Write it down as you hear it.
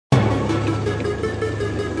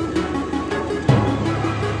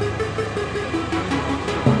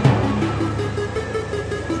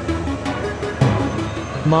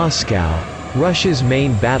Moscow. Russia's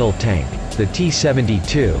main battle tank, the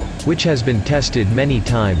T-72, which has been tested many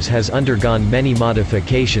times, has undergone many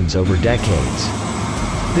modifications over decades.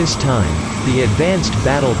 This time, the advanced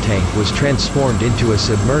battle tank was transformed into a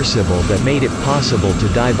submersible that made it possible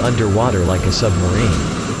to dive underwater like a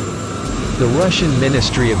submarine. The Russian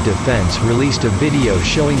Ministry of Defense released a video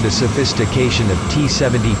showing the sophistication of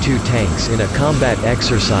T-72 tanks in a combat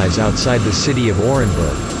exercise outside the city of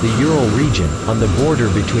Orenburg, the Ural region, on the border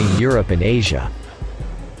between Europe and Asia.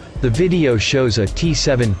 The video shows a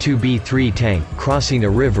T-72B3 tank crossing a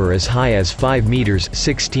river as high as 5 meters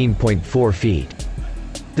 (16.4 feet).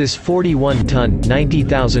 This 41-ton,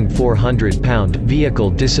 90,400-pound vehicle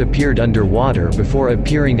disappeared underwater before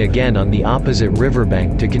appearing again on the opposite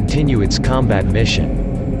riverbank to continue its combat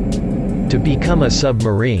mission. To become a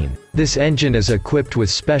submarine, this engine is equipped with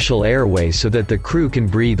special airways so that the crew can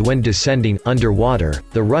breathe when descending underwater,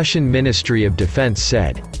 the Russian Ministry of Defense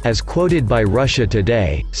said, as quoted by Russia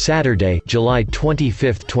Today, Saturday, July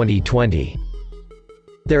 25, 2020.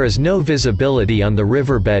 There is no visibility on the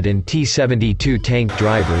riverbed and T-72 tank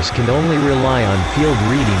drivers can only rely on field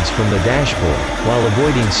readings from the dashboard, while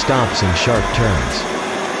avoiding stops and sharp turns.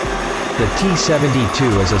 The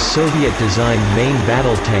T-72 is a Soviet-designed main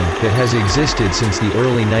battle tank that has existed since the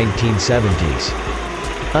early 1970s.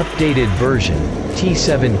 Updated version,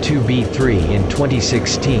 T-72B3 in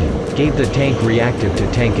 2016, gave the tank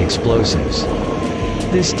reactive-to-tank explosives.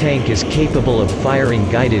 This tank is capable of firing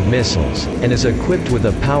guided missiles, and is equipped with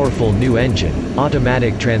a powerful new engine,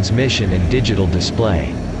 automatic transmission and digital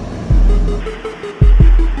display.